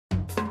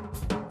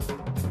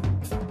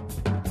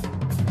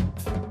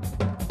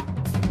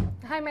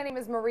Hi, my name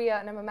is Maria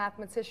and I'm a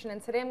mathematician,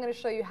 and today I'm going to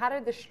show you how to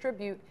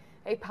distribute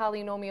a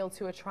polynomial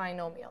to a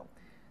trinomial.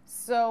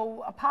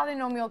 So a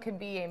polynomial can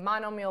be a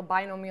monomial,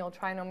 binomial,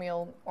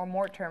 trinomial, or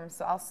more terms.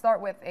 So I'll start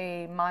with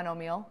a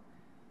monomial,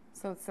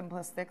 so it's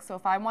simplistic. So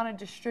if I want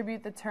to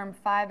distribute the term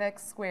 5x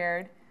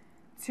squared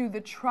to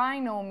the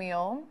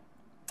trinomial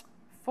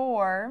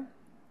 4x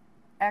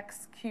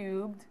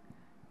cubed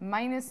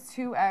minus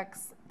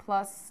 2x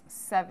plus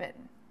 7.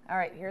 All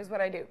right, here's what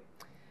I do.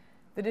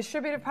 The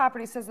distributive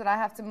property says that I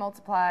have to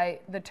multiply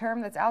the term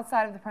that's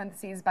outside of the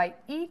parentheses by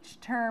each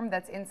term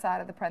that's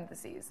inside of the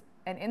parentheses.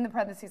 And in the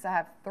parentheses, I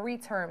have 3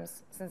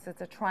 terms since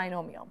it's a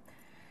trinomial.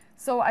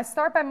 So I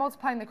start by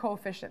multiplying the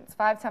coefficients.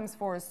 5 times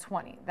 4 is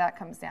 20. That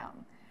comes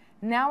down.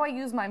 Now I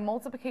use my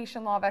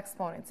multiplication law of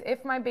exponents.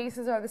 If my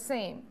bases are the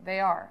same, they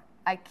are.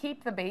 I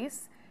keep the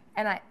base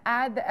and I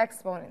add the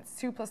exponents.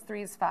 2 plus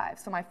 3 is 5.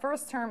 So my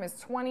first term is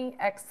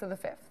 20x to the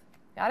 5th.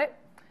 Got it?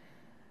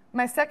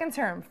 My second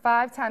term,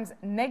 5 times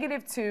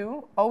negative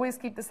 2, always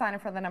keep the sign in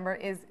front of the number,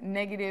 is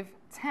negative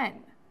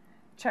 10.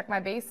 Check my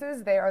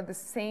bases. They are the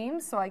same,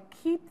 so I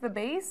keep the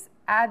base,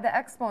 add the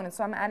exponent.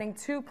 So I'm adding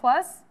 2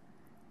 plus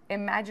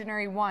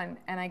imaginary 1,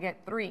 and I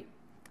get 3.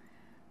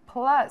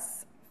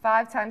 Plus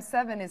 5 times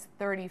 7 is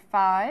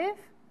 35.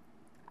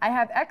 I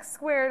have x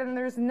squared, and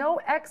there's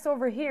no x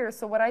over here,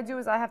 so what I do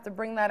is I have to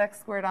bring that x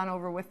squared on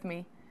over with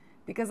me,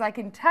 because I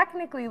can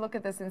technically look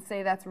at this and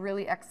say that's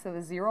really x to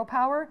the 0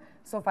 power.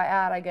 So if I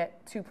add, I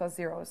get 2 plus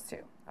 0 is 2.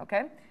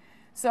 Okay?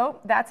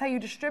 So that's how you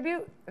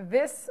distribute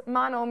this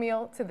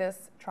monomial to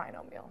this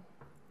trinomial.